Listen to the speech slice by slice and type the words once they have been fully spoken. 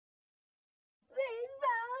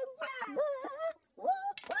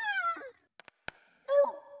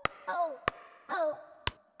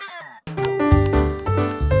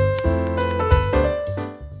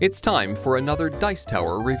It's time for another Dice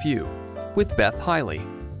Tower review with Beth Heile.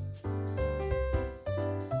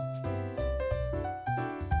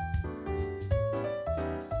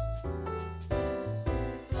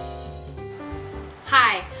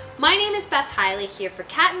 Hi, my name is Beth Heile here for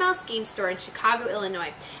Cat & Mouse Game Store in Chicago,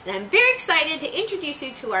 Illinois, and I'm very excited to introduce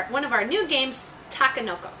you to one of our new games,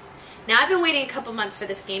 Takenoko. Now, I've been waiting a couple months for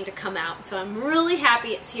this game to come out, so I'm really happy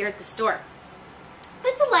it's here at the store.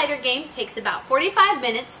 It's a lighter game, takes about 45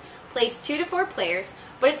 minutes, plays 2 to 4 players,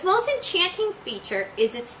 but its most enchanting feature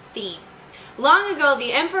is its theme. Long ago,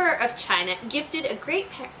 the Emperor of China gifted a great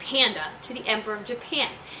panda to the Emperor of Japan,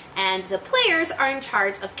 and the players are in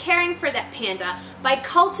charge of caring for that panda by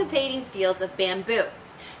cultivating fields of bamboo.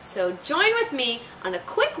 So join with me on a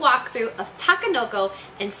quick walkthrough of Takenoko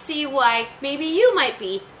and see why maybe you might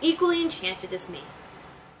be equally enchanted as me.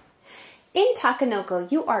 In Takenoko,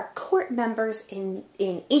 you are court members in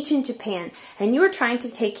ancient Japan, and you are trying to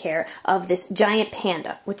take care of this giant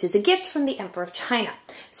panda, which is a gift from the Emperor of China.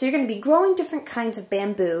 So you're going to be growing different kinds of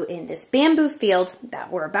bamboo in this bamboo field that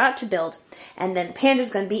we're about to build, and then the panda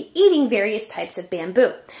is going to be eating various types of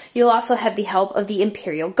bamboo. You'll also have the help of the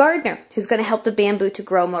imperial gardener, who's going to help the bamboo to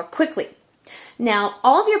grow more quickly. Now,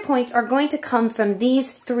 all of your points are going to come from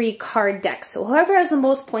these 3 card decks, so whoever has the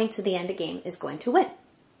most points at the end of the game is going to win.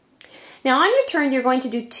 Now on your turn, you're going to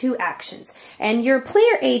do 2 actions, and your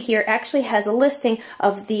player aid here actually has a listing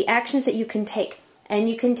of the actions that you can take. And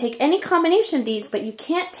you can take any combination of these, but you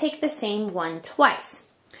can't take the same one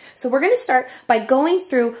twice. So we're going to start by going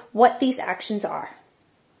through what these actions are.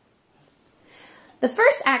 The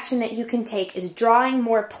first action that you can take is drawing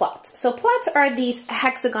more plots. So plots are these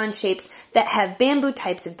hexagon shapes that have bamboo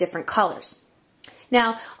types of different colors.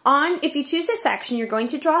 Now, if you choose this action, you're going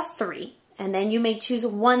to draw 3. And then you may choose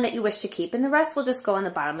one that you wish to keep, and the rest will just go on the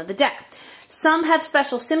bottom of the deck. Some have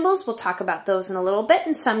special symbols, we'll talk about those in a little bit,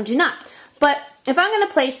 and some do not. But if I'm going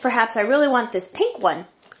to place, perhaps I really want this pink one,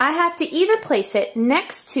 I have to either place it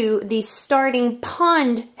next to the starting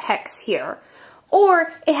pond hex here,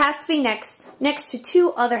 or it has to be next to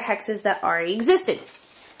 2 other hexes that already existed.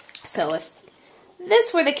 So if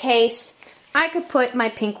this were the case, I could put my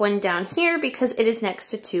pink one down here because it is next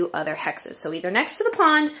to 2 other hexes. So either next to the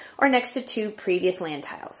pond or next to 2 previous land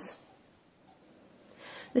tiles.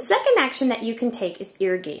 The second action that you can take is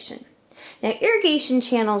irrigation. Now, irrigation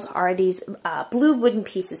channels are these blue wooden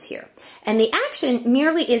pieces here. And the action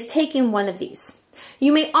merely is taking one of these.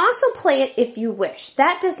 You may also play it if you wish.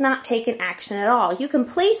 That does not take an action at all. You can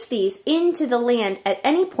place these into the land at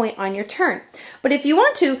any point on your turn. But if you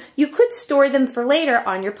want to, you could store them for later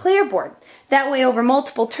on your player board. That way, over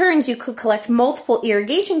multiple turns, you could collect multiple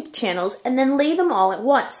irrigation channels and then lay them all at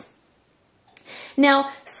once. Now,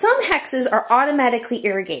 some hexes are automatically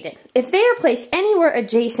irrigated. If they are placed anywhere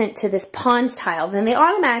adjacent to this pond tile, then they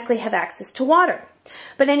automatically have access to water.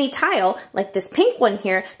 But any tile, like this pink one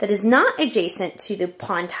here, that is not adjacent to the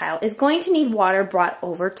pond tile is going to need water brought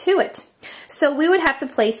over to it. So we would have to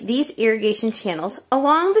place these irrigation channels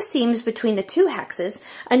along the seams between the 2 hexes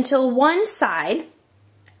until one side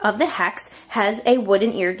of the hex has a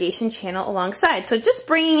wooden irrigation channel alongside. So just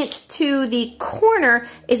bringing it to the corner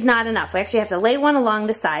is not enough. We actually have to lay one along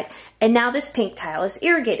the side, and now this pink tile is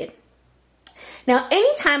irrigated. Now,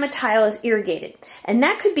 anytime a tile is irrigated, and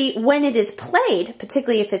that could be when it is played,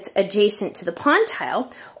 particularly if it's adjacent to the pond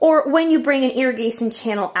tile, or when you bring an irrigation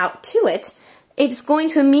channel out to it, it's going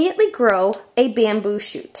to immediately grow a bamboo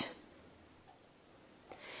shoot.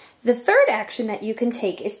 The third action that you can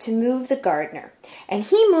take is to move the gardener, and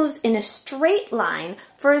he moves in a straight line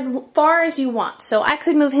for as far as you want. So I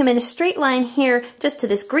could move him in a straight line here just to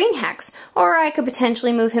this green hex, or I could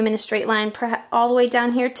potentially move him in a straight line all the way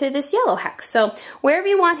down here to this yellow hex. So wherever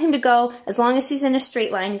you want him to go, as long as he's in a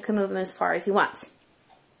straight line, you can move him as far as he wants.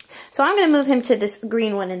 So I'm going to move him to this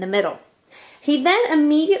green one in the middle. He then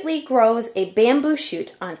immediately grows a bamboo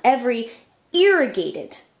shoot on every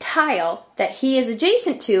irrigated tile that he is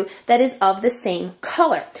adjacent to that is of the same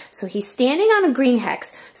color. So he's standing on a green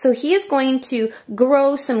hex, so he is going to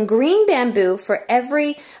grow some green bamboo for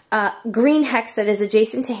every green hex that is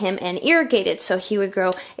adjacent to him and irrigated. So he would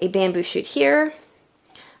grow a bamboo shoot here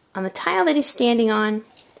on the tile that he's standing on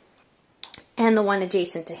and the one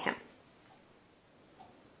adjacent to him.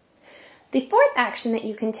 The fourth action that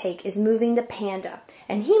you can take is moving the panda,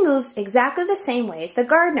 and he moves exactly the same way as the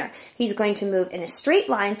gardener. He's going to move in a straight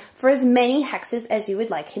line for as many hexes as you would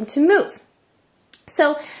like him to move.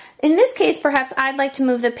 So in this case, perhaps I'd like to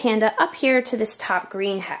move the panda up here to this top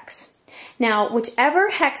green hex. Now, whichever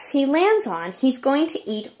hex he lands on, he's going to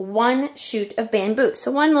eat one shoot of bamboo.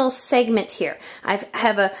 So one little segment here. I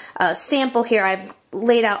have a sample here. I've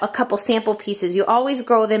laid out a couple sample pieces. You always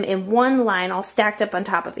grow them in one line, all stacked up on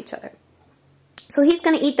top of each other. So he's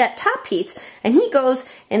going to eat that top piece, and he goes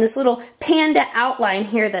in this little panda outline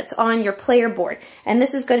here that's on your player board. And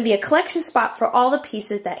this is going to be a collection spot for all the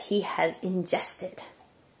pieces that he has ingested.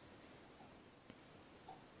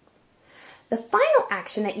 The final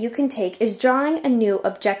action that you can take is drawing a new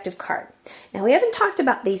objective card. Now, we haven't talked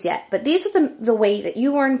about these yet, but these are the way that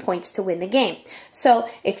you earn points to win the game. So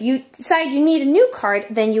if you decide you need a new card,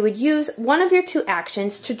 then you would use one of your 2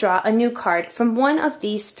 actions to draw a new card from one of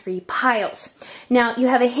these 3 piles. Now, you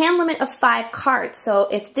have a hand limit of 5 cards, so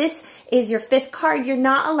if this is your 5th card, you're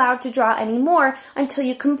not allowed to draw any more until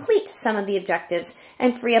you complete some of the objectives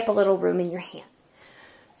and free up a little room in your hand.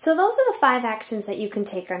 So those are the 5 actions that you can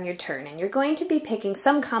take on your turn, and you're going to be picking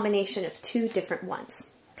some combination of 2 different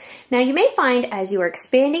ones. Now, you may find as you are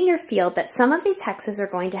expanding your field that some of these hexes are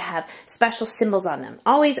going to have special symbols on them,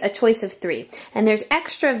 always a choice of 3, and there's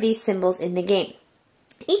extra of these symbols in the game.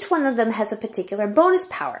 Each one of them has a particular bonus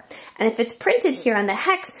power, and if it's printed here on the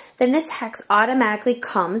hex, then this hex automatically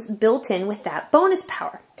comes built in with that bonus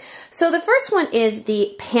power. So the first one is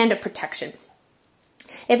the panda protection.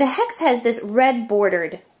 If a hex has this red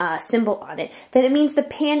bordered symbol on it, then it means the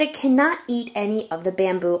panda cannot eat any of the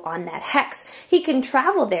bamboo on that hex. He can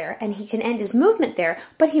travel there and he can end his movement there,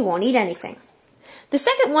 but he won't eat anything. The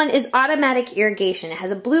second one is automatic irrigation. It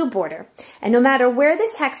has a blue border, and no matter where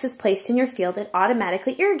this hex is placed in your field, it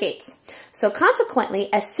automatically irrigates. So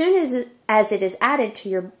consequently, as soon as it is added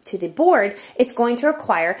to the board, it's going to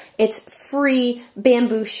require its free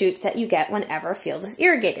bamboo shoots that you get whenever a field is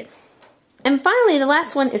irrigated. And finally, the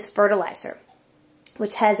last one is fertilizer,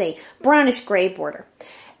 which has a brownish gray border.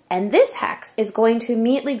 And this hex is going to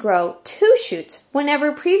immediately grow 2 shoots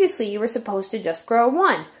whenever previously you were supposed to just grow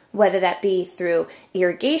 1, whether that be through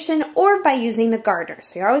irrigation or by using the gardener.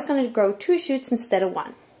 So you're always going to grow 2 shoots instead of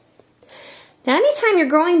 1. Now, anytime you're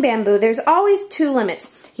growing bamboo, there's always 2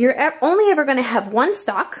 limits. You're only ever going to have 1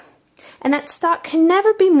 stalk, and that stalk can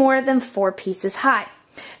never be more than 4 pieces high.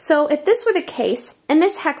 So if this were the case, and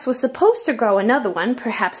this hex was supposed to grow another one,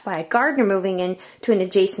 perhaps by a gardener moving into an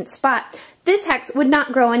adjacent spot, this hex would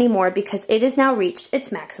not grow anymore because it has now reached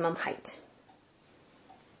its maximum height.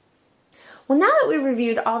 Well, now that we've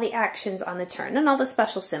reviewed all the actions on the turn and all the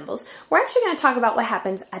special symbols, we're actually going to talk about what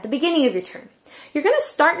happens at the beginning of your turn. You're going to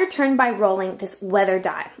start your turn by rolling this weather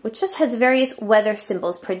die, which just has various weather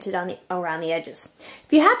symbols printed around the edges.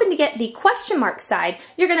 If you happen to get the question mark side,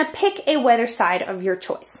 you're going to pick a weather side of your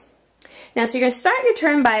choice. Now, so you're going to start your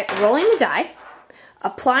turn by rolling the die,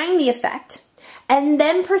 applying the effect, and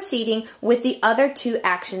then proceeding with the other 2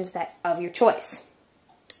 actions of your choice.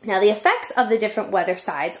 Now, the effects of the different weather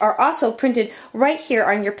sides are also printed right here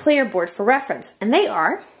on your player board for reference, and they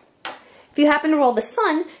are: if you happen to roll the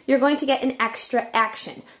sun, you're going to get an extra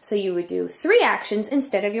action. So you would do 3 actions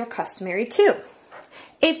instead of your customary 2.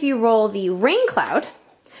 If you roll the rain cloud,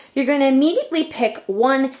 you're going to immediately pick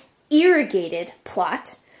 1 irrigated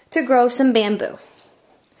plot to grow some bamboo.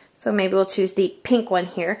 So maybe we'll choose the pink one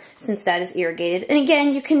here since that is irrigated. And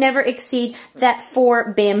again, you can never exceed that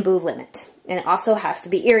 4 bamboo limit. And it also has to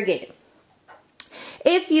be irrigated.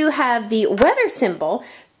 If you have the weather symbol,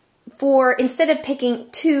 instead of picking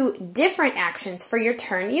 2 different actions for your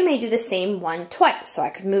turn, you may do the same one twice. So I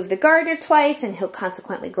could move the gardener twice and he'll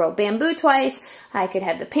consequently grow bamboo twice. I could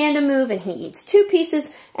have the panda move and he eats 2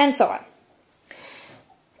 pieces, and so on.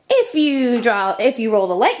 If you roll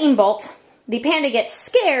the lightning bolt, the panda gets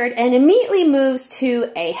scared and immediately moves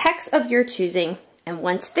to a hex of your choosing, and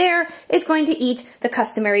once there, is going to eat the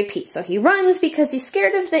customary piece. So he runs because he's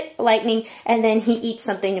scared of the lightning, and then he eats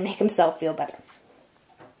something to make himself feel better.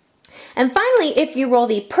 And finally, if you roll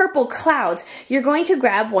the purple clouds, you're going to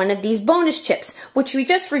grab one of these bonus chips, which we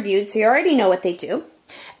just reviewed, so you already know what they do.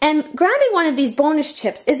 And grabbing one of these bonus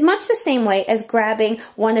chips is much the same way as grabbing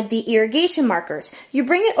one of the irrigation markers. You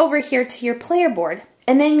bring it over here to your player board,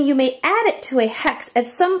 and then you may add it to a hex at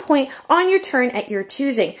some point on your turn at your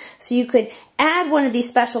choosing. So you could add one of these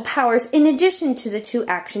special powers in addition to the 2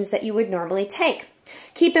 actions that you would normally take.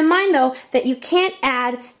 Keep in mind, though, that you can't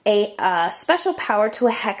add a special power to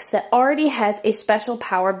a hex that already has a special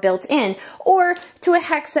power built in, or to a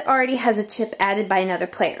hex that already has a chip added by another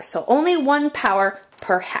player. So only 1 power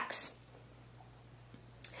per hex.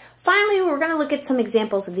 Finally, we're going to look at some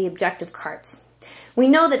examples of the objective cards. We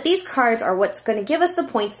know that these cards are what's going to give us the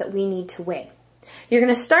points that we need to win. You're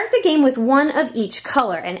going to start the game with 1 of each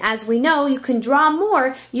color, and as we know, you can draw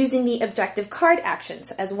more using the objective card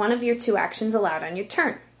actions as one of your 2 actions allowed on your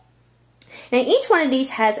turn. Now, each one of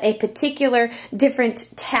these has a particular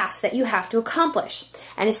different task that you have to accomplish.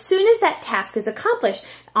 And as soon as that task is accomplished,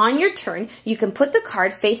 on your turn, you can put the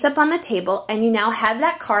card face up on the table, and you now have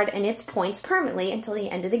that card and its points permanently until the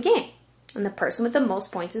end of the game. And the person with the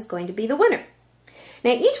most points is going to be the winner.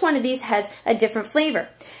 Now, each one of these has a different flavor.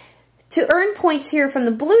 To earn points here from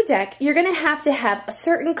the blue deck, you're going to have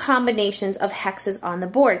certain combinations of hexes on the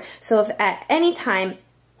board. So if at any time,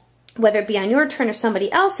 whether it be on your turn or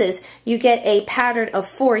somebody else's, you get a pattern of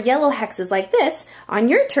 4 yellow hexes like this, on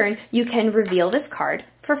your turn, you can reveal this card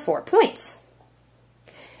for 4 points.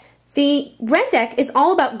 The red deck is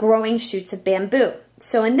all about growing shoots of bamboo.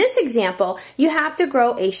 So in this example, you have to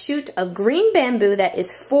grow a shoot of green bamboo that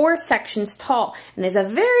is 4 sections tall. And there's a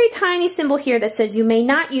very tiny symbol here that says you may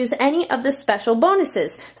not use any of the special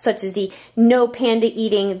bonuses, such as the no panda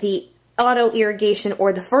eating, the auto irrigation,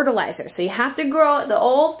 or the fertilizer. So you have to grow it the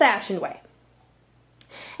old-fashioned way.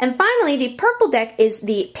 And finally, the purple deck is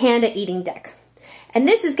the panda eating deck. And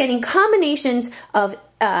this is getting combinations of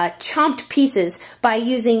chomped pieces by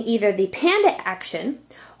using either the panda action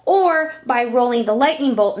or by rolling the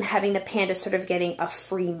lightning bolt and having the panda sort of getting a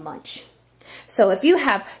free munch. So if you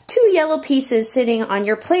have 2 yellow pieces sitting on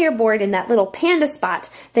your player board in that little panda spot,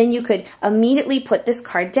 then you could immediately put this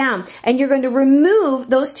card down. And you're going to remove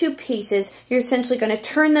those 2 pieces. You're essentially going to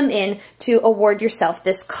turn them in to award yourself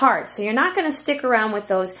this card. So you're not going to stick around with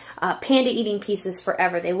those panda eating pieces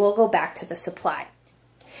forever. They will go back to the supply.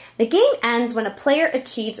 The game ends when a player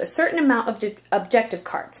achieves a certain amount of objective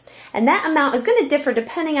cards, and that amount is going to differ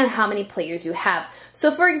depending on how many players you have.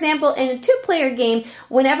 So for example, in a 2-player game,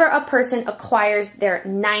 whenever a person acquires their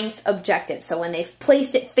 9th objective, so when they've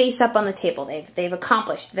placed it face up on the table, they've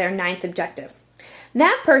accomplished their 9th objective,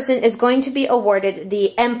 that person is going to be awarded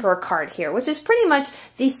the Emperor card here, which is pretty much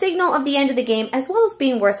the signal of the end of the game, as well as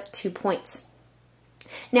being worth 2 points.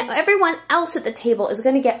 Now, everyone else at the table is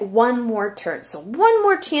going to get 1 more turn. So 1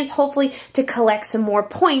 more chance, hopefully, to collect some more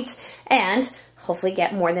points and hopefully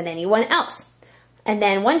get more than anyone else. And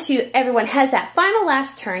then once everyone has that final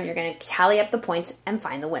last turn, you're going to tally up the points and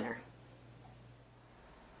find the winner.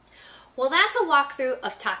 Well, that's a walkthrough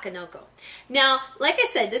of Takenoko. Now, like I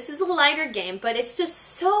said, this is a lighter game, but it's just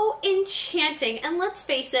so enchanting, and let's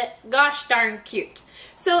face it, gosh darn cute.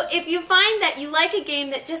 So if you find that you like a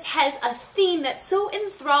game that just has a theme that's so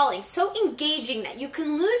enthralling, so engaging that you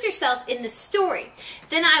can lose yourself in the story,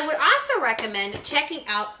 then I would also recommend checking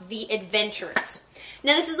out The Adventurers.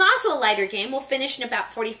 Now, this is also a lighter game. We'll finish in about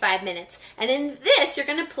 45 minutes. And in this, you're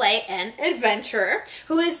going to play an adventurer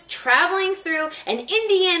who is traveling through an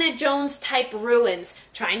Indiana Jones type ruins,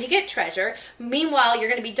 trying to get treasure. Meanwhile, you're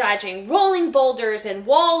going to be dodging rolling boulders and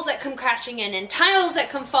walls that come crashing in and tiles that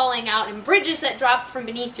come falling out and bridges that drop from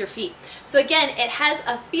beneath your feet. So again, it has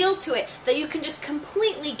a feel to it that you can just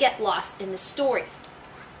completely get lost in the story.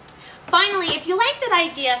 Finally, if you like that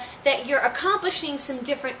idea that you're accomplishing some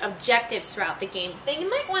different objectives throughout the game, then you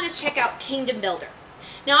might want to check out Kingdom Builder.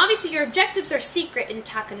 Now, obviously, your objectives are secret in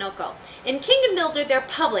Takenoko. In Kingdom Builder, they're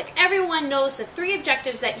public. Everyone knows the 3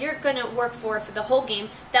 objectives that you're going to work for the whole game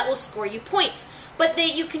that will score you points. But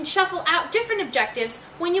you can shuffle out different objectives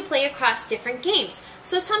when you play across different games.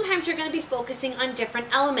 So sometimes you're going to be focusing on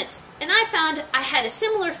different elements. And I found I had a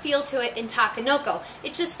similar feel to it in Takenoko.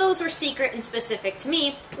 It's just those were secret and specific to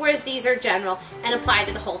me, whereas these are general and apply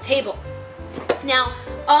to the whole table. Now,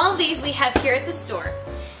 all of these we have here at the store.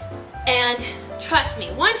 And trust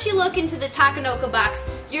me, once you look into the Takenoko box,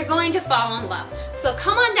 you're going to fall in love. So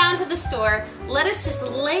come on down to the store, let us just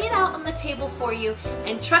lay it out on the table for you,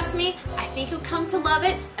 and trust me, I think you'll come to love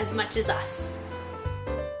it as much as us.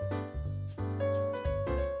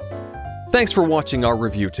 Thanks for watching our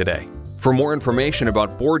review today. For more information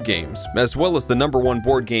about board games, as well as the #1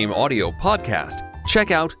 board game audio podcast, check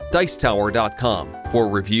out Dicetower.com for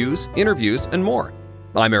reviews, interviews, and more.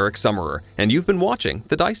 I'm Eric Summerer, and you've been watching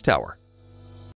The Dice Tower.